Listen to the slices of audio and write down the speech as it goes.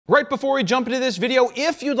Right before we jump into this video,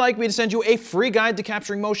 if you'd like me to send you a free guide to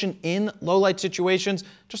capturing motion in low light situations,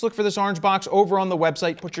 just look for this orange box over on the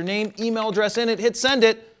website, put your name, email address in it, hit send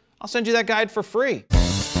it. I'll send you that guide for free.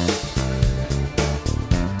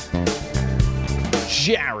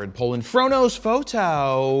 Jared Polin,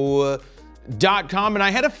 FroKnowsPhoto.com, and I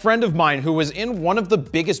had a friend of mine who was in one of the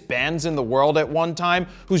biggest bands in the world at one time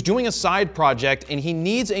who's doing a side project, and he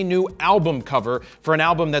needs a new album cover for an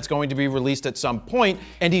album that's going to be released at some point.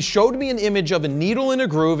 And he showed me an image of a needle in a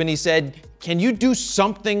groove, and he said, can you do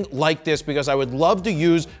something like this? Because I would love to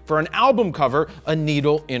use for an album cover a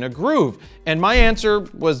needle in a groove. And my answer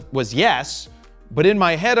was yes. But in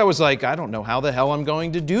my head, I was like, I don't know how the hell I'm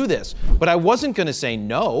going to do this. But I wasn't gonna say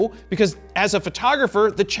no, because as a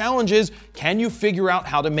photographer, the challenge is, can you figure out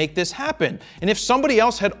how to make this happen? And if somebody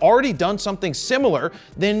else had already done something similar,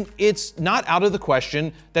 then it's not out of the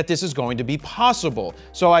question that this is going to be possible.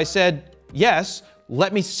 So I said, yes.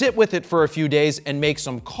 Let me sit with it for a few days and make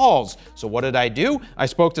some calls. So what did I do? I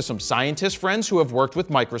spoke to some scientist friends who have worked with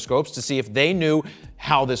microscopes to see if they knew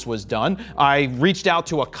how this was done. I reached out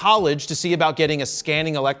to a college to see about getting a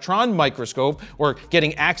scanning electron microscope or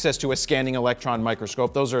getting access to a scanning electron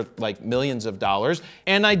microscope. Those are like millions of dollars.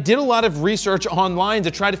 And I did a lot of research online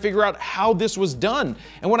to try to figure out how this was done.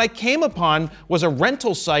 And what I came upon was a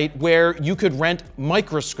rental site where you could rent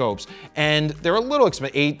microscopes. And they're a little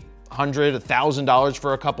expensive, $800, $1,000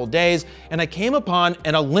 for a couple days, and I came upon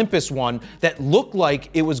an Olympus one that looked like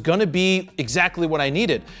it was gonna be exactly what I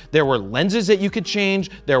needed. There were lenses that you could change,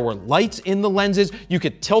 there were lights in the lenses, you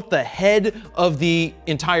could tilt the head of the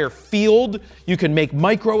entire field, you could make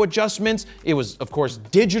micro adjustments, it was of course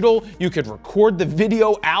digital, you could record the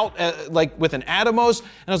video out like with an Atomos,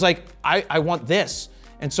 and I was like, I want this.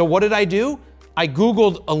 And so what did I do? I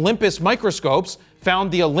Googled Olympus microscopes, found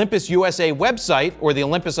the Olympus USA website, or the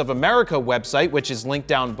Olympus of America website, which is linked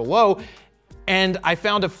down below, and I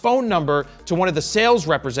found a phone number to one of the sales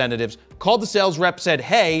representatives, called the sales rep, said,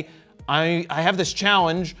 hey, I have this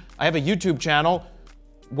challenge, I have a YouTube channel,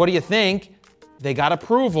 what do you think? They got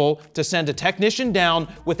approval to send a technician down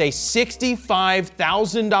with a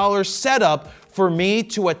 $65,000 setup for me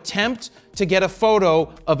to attempt to get a photo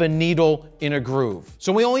of a needle in a groove.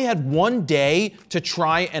 So we only had one day to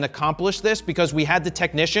try and accomplish this because we had the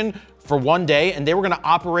technician for one day and they were gonna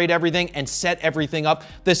operate everything and set everything up.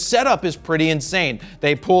 The setup is pretty insane.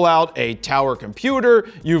 They pull out a tower computer,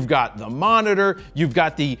 you've got the monitor, you've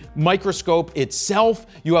got the microscope itself,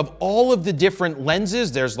 you have all of the different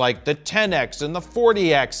lenses. There's like the 10X and the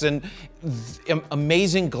 40X and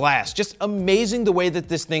amazing glass, just amazing the way that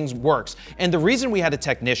this thing works. And the reason we had a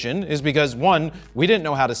technician is because one, we didn't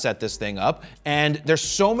know how to set this thing up, and there's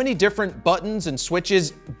so many different buttons and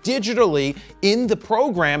switches digitally in the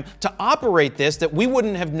program to operate this that we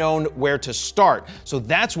wouldn't have known where to start. So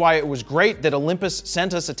that's why it was great that Olympus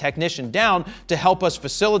sent us a technician down to help us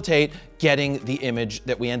facilitate getting the image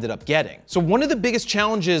that we ended up getting. So one of the biggest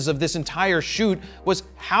challenges of this entire shoot was,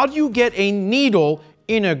 how do you get a needle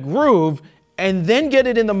in a groove and then get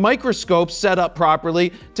it in the microscope set up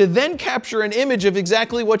properly to then capture an image of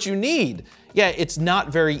exactly what you need? Yeah, it's not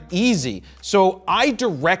very easy. So I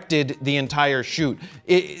directed the entire shoot.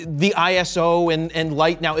 The ISO and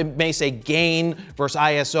light, now it may say gain versus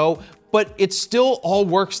ISO, but it still all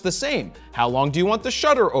works the same. How long do you want the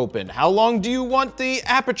shutter open? How long do you want the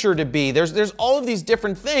aperture to be? There's all of these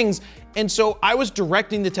different things. And so I was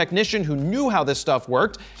directing the technician who knew how this stuff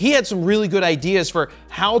worked. He had some really good ideas for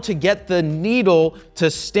how to get the needle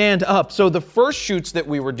to stand up. So the first shoots that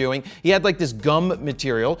we were doing, he had like this gum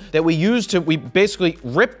material that we used we basically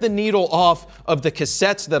ripped the needle off of the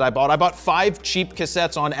cassettes that I bought. I bought 5 cheap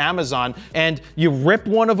cassettes on Amazon, and you rip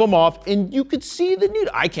one of them off and you could see the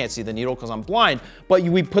needle. I can't see the needle because I'm blind, but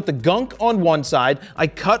we put the gunk on one side. I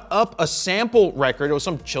cut up a sample record. It was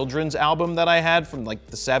some children's album that I had from like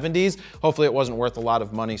the 70s. Hopefully it wasn't worth a lot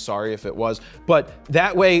of money, sorry if it was. But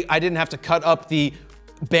that way I didn't have to cut up the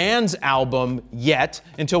band's album yet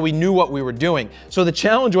until we knew what we were doing. So the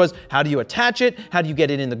challenge was, how do you attach it? How do you get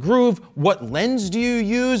it in the groove? What lens do you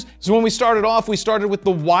use? So when we started off, we started with the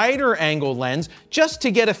wider angle lens just to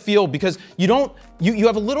get a feel, because you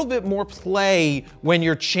have a little bit more play when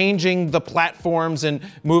you're changing the platforms and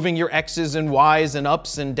moving your X's and Y's and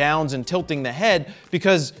ups and downs and tilting the head,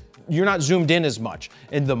 because you're not zoomed in as much.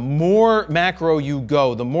 And the more macro you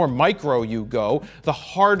go, the more micro you go, the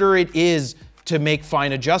harder it is to make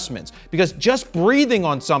fine adjustments, because just breathing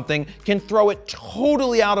on something can throw it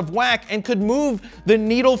totally out of whack and could move the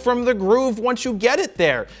needle from the groove once you get it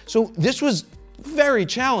there. So this was very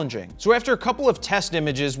challenging. So after a couple of test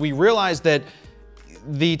images, we realized that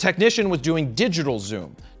the technician was doing digital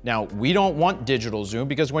zoom. Now, we don't want digital zoom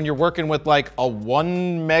because when you're working with like a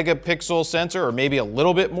 1 megapixel sensor, or maybe a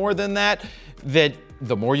little bit more than that, that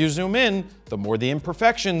the more you zoom in, the more the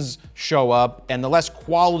imperfections show up and the less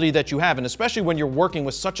quality that you have. And especially when you're working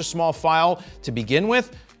with such a small file to begin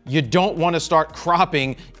with, you don't want to start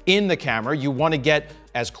cropping in the camera. You want to get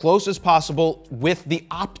as close as possible with the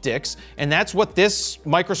optics, and that's what this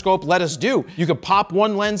microscope let us do. You could pop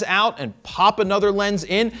one lens out and pop another lens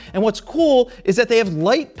in, and what's cool is that they have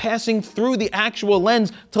light passing through the actual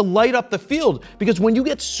lens to light up the field, because when you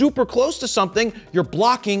get super close to something, you're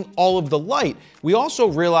blocking all of the light. We also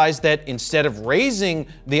realized that instead of raising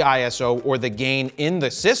the ISO or the gain in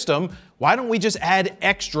the system, why don't we just add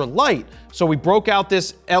extra light? So we broke out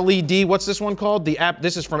this LED, what's this one called?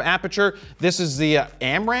 This is from Aperture. This is the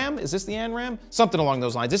AMRAM, is this the AMRAM? Something along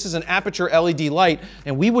those lines. This is an Aperture LED light,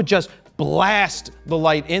 and we would just blast the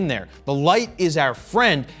light in there. The light is our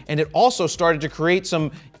friend, and it also started to create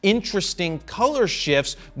some interesting color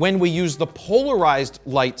shifts when we use the polarized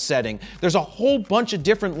light setting. There's a whole bunch of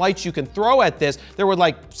different lights you can throw at this. There were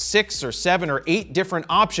like 6 or 7 or 8 different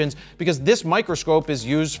options because this microscope is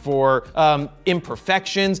used for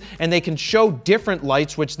imperfections, and they can show different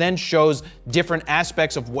lights, which then shows different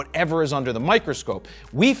aspects of whatever is under the microscope.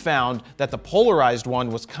 We found that the polarized one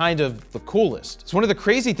was kind of the coolest. So one of the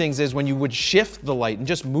crazy things is when you would shift the light and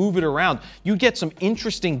just move it around, you get some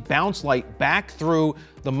interesting bounce light back through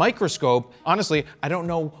the microscope. Honestly, I don't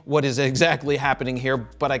know what is exactly happening here,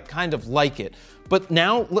 but I kind of like it. But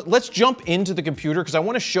now let's jump into the computer because I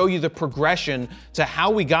want to show you the progression to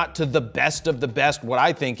how we got to the best of the best, what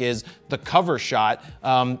I think is the cover shot,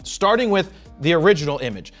 starting with the original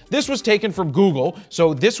image. This was taken from Google,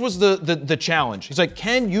 so this was the challenge. He's like,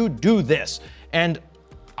 can you do this? And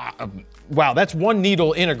wow, that's one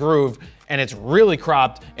needle in a groove, and it's really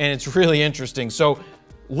cropped, and it's really interesting. So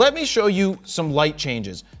let me show you some light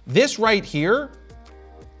changes. This right here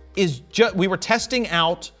is just, we were testing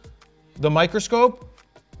out the microscope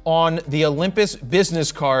on the Olympus business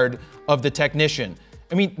card of the technician.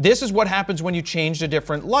 I mean, this is what happens when you change a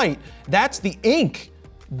different light. That's the ink.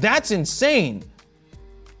 That's insane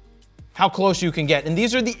how close you can get. And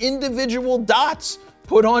these are the individual dots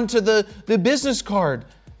put onto the business card.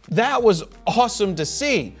 That was awesome to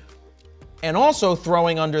see. And also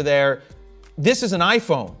throwing under there, this is an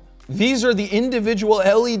iPhone. These are the individual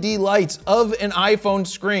LED lights of an iPhone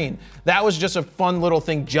screen. That was just a fun little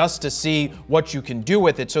thing just to see what you can do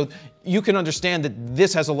with it. So you can understand that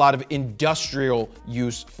this has a lot of industrial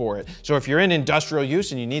use for it. So if you're in industrial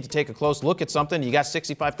use and you need to take a close look at something, you got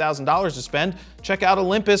 $65,000 to spend, check out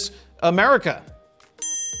Olympus America.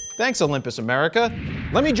 Thanks, Olympus America.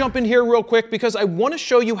 Let me jump in here real quick because I want to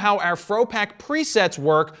show you how our FroPack presets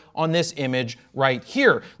work on this image right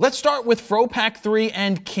here. Let's start with FroPack 3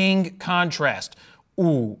 and King contrast.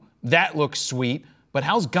 Ooh, that looks sweet, but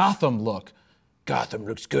how's Gotham look? Gotham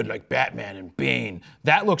looks good like Batman and Bane.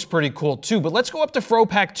 That looks pretty cool too, but let's go up to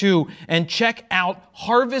FroPack 2 and check out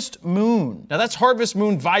Harvest Moon. Now that's Harvest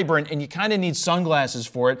Moon Vibrant, and you kind of need sunglasses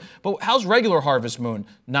for it, but how's regular Harvest Moon?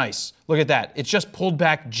 Nice. Look at that. It's just pulled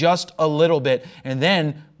back just a little bit, and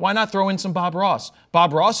then why not throw in some Bob Ross?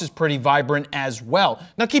 Bob Ross is pretty vibrant as well.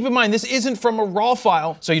 Now keep in mind, this isn't from a RAW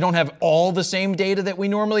file, so you don't have all the same data that we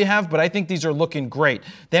normally have, but I think these are looking great.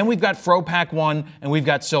 Then we've got FroPack 1 and we've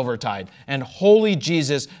got Silvertide. And holy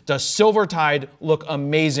Jesus, does Silvertide look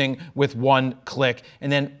amazing with one click.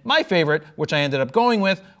 And then my favorite, which I ended up going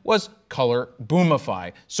with, was Color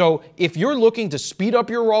Boomify. So if you're looking to speed up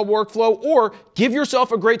your RAW workflow or give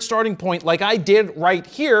yourself a great starting point like I did right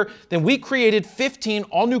here, then we created 15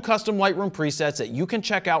 all-new custom Lightroom presets that you can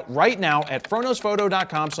check out right now at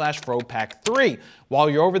FroKnowsPhoto.com/FroPack3. While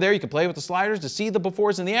you're over there, you can play with the sliders to see the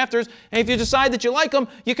befores and the afters, and if you decide that you like them,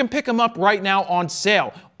 you can pick them up right now on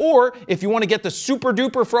sale. Or if you want to get the super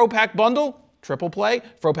duper FroPack bundle, triple play,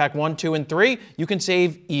 FroPack 1, 2, and 3, you can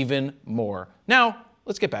save even more. Now,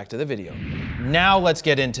 let's get back to the video. Now let's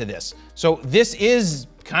get into this. So this is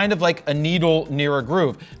kind of like a needle near a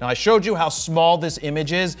groove. Now I showed you how small this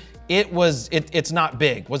image is. It's not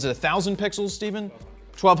big. Was it 1,000 pixels, Stephen?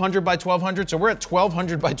 1,200 by 1,200? So we're at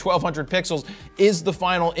 1,200 by 1,200 pixels is the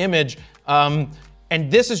final image. And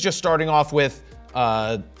this is just starting off with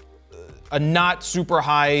a not super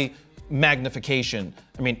high magnification.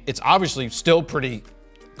 I mean, it's obviously still pretty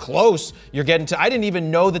close. You're getting to, I didn't even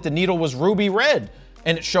know that the needle was ruby red,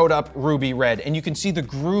 and it showed up ruby red. And you can see the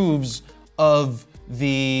grooves of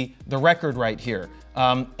the record right here.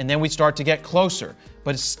 And then we start to get closer,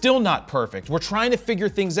 but it's still not perfect. We're trying to figure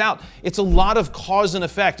things out. It's a lot of cause and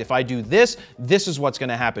effect. If I do this, this is what's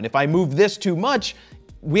gonna happen. If I move this too much,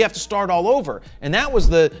 we have to start all over. And that was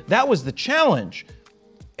the challenge.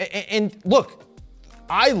 And look,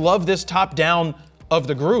 I love this top down of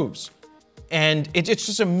the grooves. And it's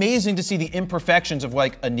just amazing to see the imperfections of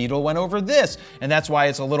like a needle went over this, and that's why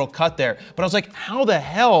it's a little cut there. But I was like, how the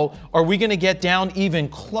hell are we gonna get down even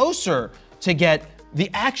closer to get the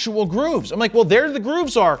actual grooves? I'm like, well, there the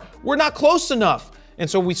grooves are. We're not close enough. And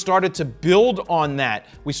so we started to build on that.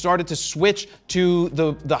 We started to switch to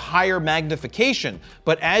the higher magnification.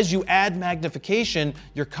 But as you add magnification,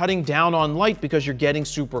 you're cutting down on light because you're getting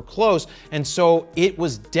super close. And so it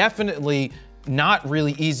was definitely not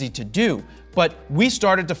really easy to do. But we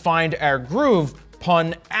started to find our groove,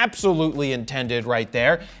 pun absolutely intended right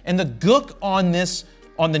there. And the gook on this,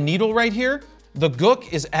 on the needle right here, the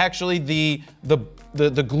gook is actually the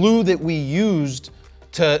glue that we used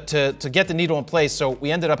to get the needle in place. So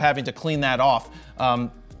we ended up having to clean that off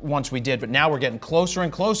once we did. But now we're getting closer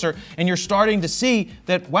and closer, and you're starting to see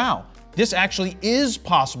that, wow, this actually is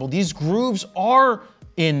possible. These grooves are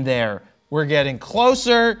in there. We're getting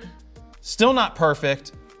closer, still not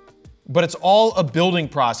perfect, but it's all a building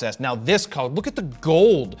process. Now this color, look at the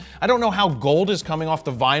gold. I don't know how gold is coming off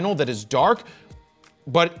the vinyl that is dark,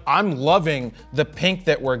 but I'm loving the pink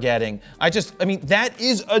that we're getting. I mean, that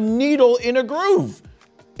is a needle in a groove.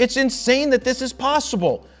 It's insane that this is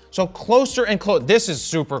possible. So closer and closer, this is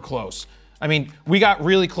super close. I mean, we got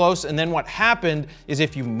really close, and then what happened is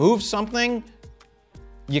if you move something,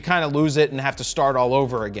 you kind of lose it and have to start all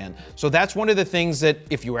over again. So that's one of the things that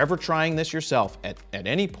if you're ever trying this yourself at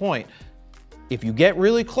any point, if you get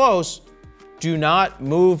really close, do not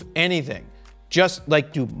move anything. Just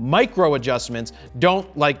like do micro adjustments.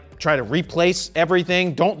 Don't like try to replace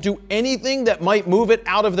everything. Don't do anything that might move it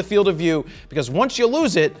out of the field of view, because once you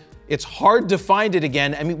lose it, it's hard to find it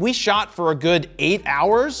again. I mean, we shot for a good 8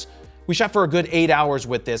 hours. We shot for a good 8 hours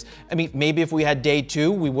with this. I mean, maybe if we had day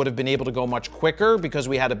 2, we would have been able to go much quicker because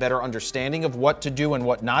we had a better understanding of what to do and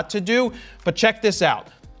what not to do. But check this out.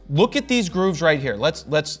 Look at these grooves right here.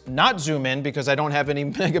 Let's not zoom in because I don't have any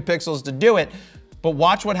megapixels to do it, but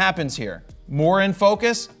watch what happens here. More in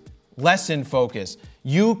focus, less in focus.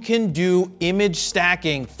 You can do image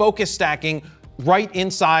stacking, focus stacking right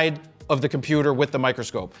inside of the computer with the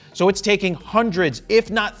microscope. So it's taking hundreds, if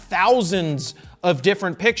not thousands, of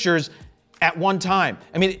different pictures at one time.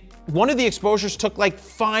 I mean, one of the exposures took like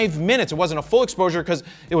 5 minutes. It wasn't a full exposure because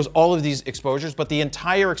it was all of these exposures, but the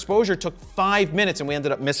entire exposure took 5 minutes, and we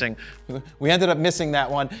ended up missing that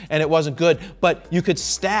one, and it wasn't good. But you could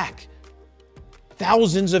stack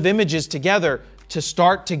thousands of images together to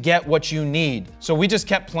start to get what you need. So we just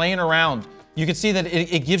kept playing around. You can see that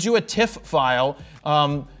it gives you a TIFF file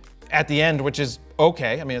at the end, which is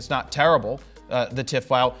okay. I mean, it's not terrible, the TIFF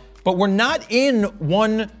file, but we're not in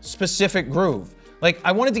one specific groove. Like,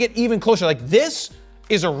 I wanted to get even closer. Like, this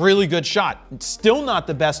is a really good shot. It's still not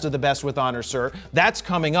the best of the best with Honor, Sir. That's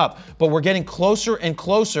coming up, but we're getting closer and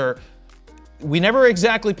closer. We never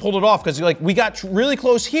exactly pulled it off because like we got really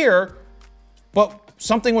close here, but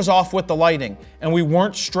something was off with the lighting and we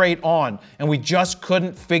weren't straight on and we just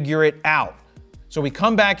couldn't figure it out. So we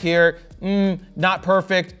come back here, not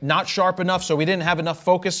perfect, not sharp enough, so we didn't have enough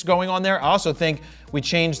focus going on there. I also think we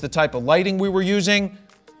changed the type of lighting we were using.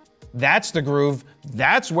 That's the groove.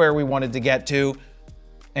 That's where we wanted to get to.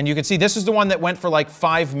 And you can see this is the one that went for like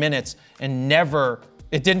 5 minutes and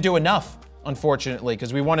it didn't do enough, unfortunately,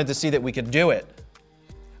 because we wanted to see that we could do it.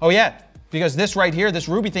 Oh yeah, because this right here, this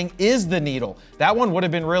ruby thing is the needle. That one would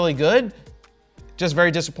have been really good. Just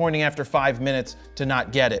very disappointing after 5 minutes to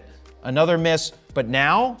not get it. Another miss, but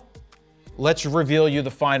now let's reveal you the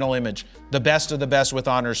final image. The best of the best with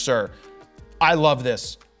Honor, Sir. I love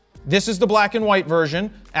this. This is the black and white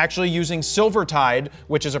version, actually using Silver Tide,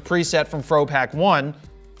 which is a preset from FroPack 1.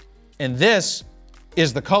 And this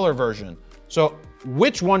is the color version. So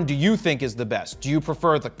which one do you think is the best? Do you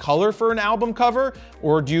prefer the color for an album cover,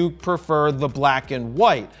 or do you prefer the black and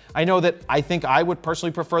white? I know that I think I would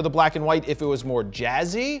personally prefer the black and white if it was more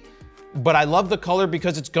jazzy, but I love the color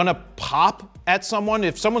because it's gonna pop at someone.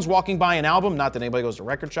 If someone's walking by an album, not that anybody goes to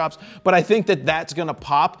record shops, but I think that that's gonna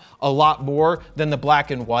pop a lot more than the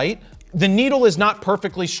black and white. The needle is not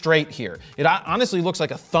perfectly straight here. It honestly looks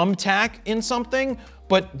like a thumbtack in something,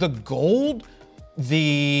 but the gold,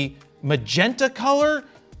 the magenta color,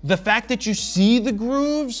 the fact that you see the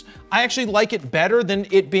grooves, I actually like it better than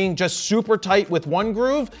it being just super tight with one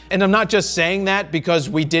groove. And I'm not just saying that because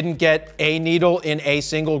we didn't get a needle in a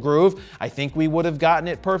single groove. I think we would have gotten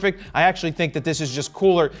it perfect. I actually think that this is just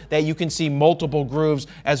cooler that you can see multiple grooves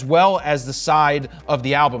as well as the side of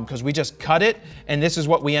the album, because we just cut it and this is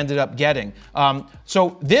what we ended up getting.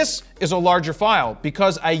 So this is a larger file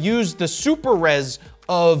because I used the super res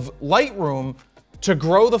of Lightroom to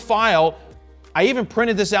grow the file I even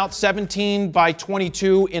printed this out 17 by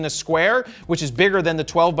 22 in a square, which is bigger than the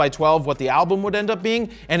 12 by 12, what the album would end up being,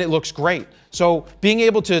 and it looks great. So being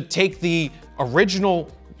able to take the original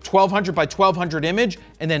 1200 by 1200 image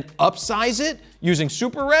and then upsize it using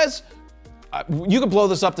super res, you could blow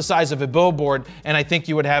this up the size of a billboard and I think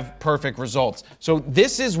you would have perfect results. So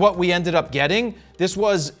this is what we ended up getting. This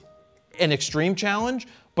was an extreme challenge,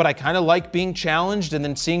 but I kind of like being challenged and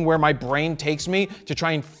then seeing where my brain takes me to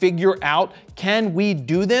try and figure out, can we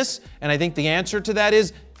do this? And I think the answer to that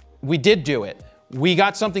is, we did do it. We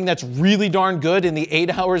got something that's really darn good in the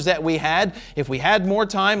 8 hours that we had. If we had more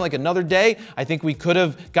time, like another day, I think we could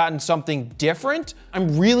have gotten something different.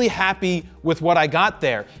 I'm really happy with what I got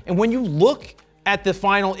there. And when you look at the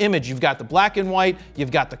final image, you've got the black and white,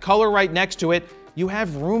 you've got the color right next to it, you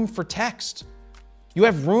have room for text. You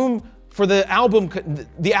have room for the album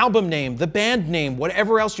name, the band name,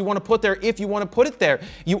 whatever else you want to put there if you want to put it there.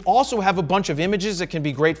 You also have a bunch of images that can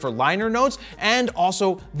be great for liner notes and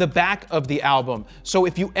also the back of the album. So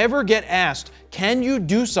if you ever get asked, can you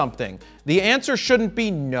do something? The answer shouldn't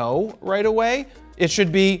be no right away. It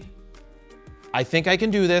should be, I think I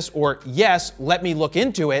can do this, or yes, let me look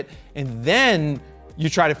into it, and then you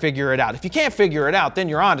try to figure it out. If you can't figure it out, then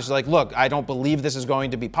you're honest. Like, look, I don't believe this is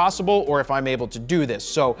going to be possible, or if I'm able to do this.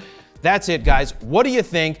 So that's it, guys. What do you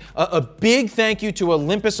think? A big thank you to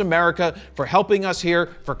Olympus America for helping us here,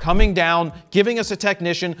 for coming down, giving us a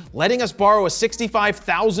technician, letting us borrow a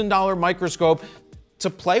 $65,000 microscope to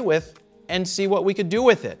play with and see what we could do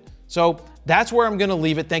with it. So that's where I'm gonna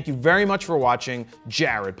leave it. Thank you very much for watching.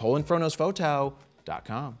 Jared, Polin,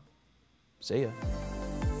 FroKnowsPhoto.com. See ya.